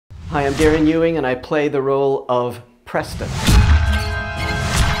Hi, I'm Darren Ewing and I play the role of Preston.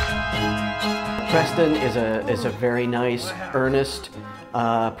 Preston is a very nice, earnest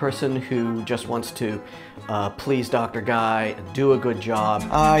person who just wants to please Dr. Guy and do a good job.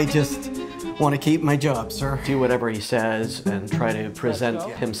 I just want to keep my job, sir. Do whatever he says and try to present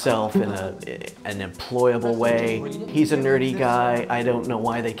himself in an employable way. He's a nerdy guy. I don't know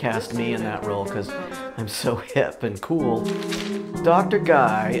why they cast me in that role because I'm so hip and cool. Dr.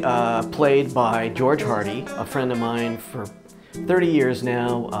 Guy, played by George Hardy, a friend of mine for 30 years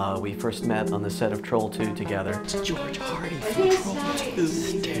now. We first met on the set of Troll 2 together. It's George Hardy from Troll 2.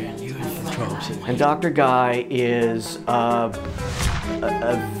 This is Darren Ewing from Troll 2. And Dr. Guy is a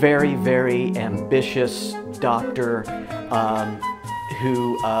very, very ambitious doctor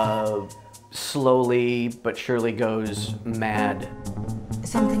who slowly but surely goes mad.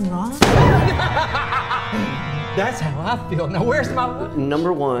 Something wrong? That's how I feel. Now where's my...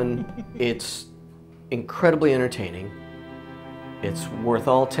 Number one, it's incredibly entertaining. It's worth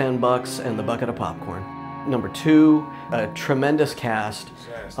all 10 bucks and the bucket of popcorn. Number two, a tremendous cast.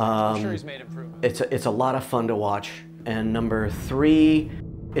 I'm sure he's made improvements. It's a lot of fun to watch. And number three,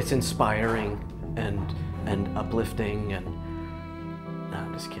 it's inspiring and uplifting and... No,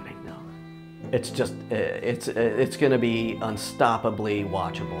 I'm just kidding, no. It's just, it's gonna be unstoppably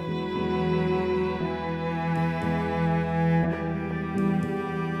watchable.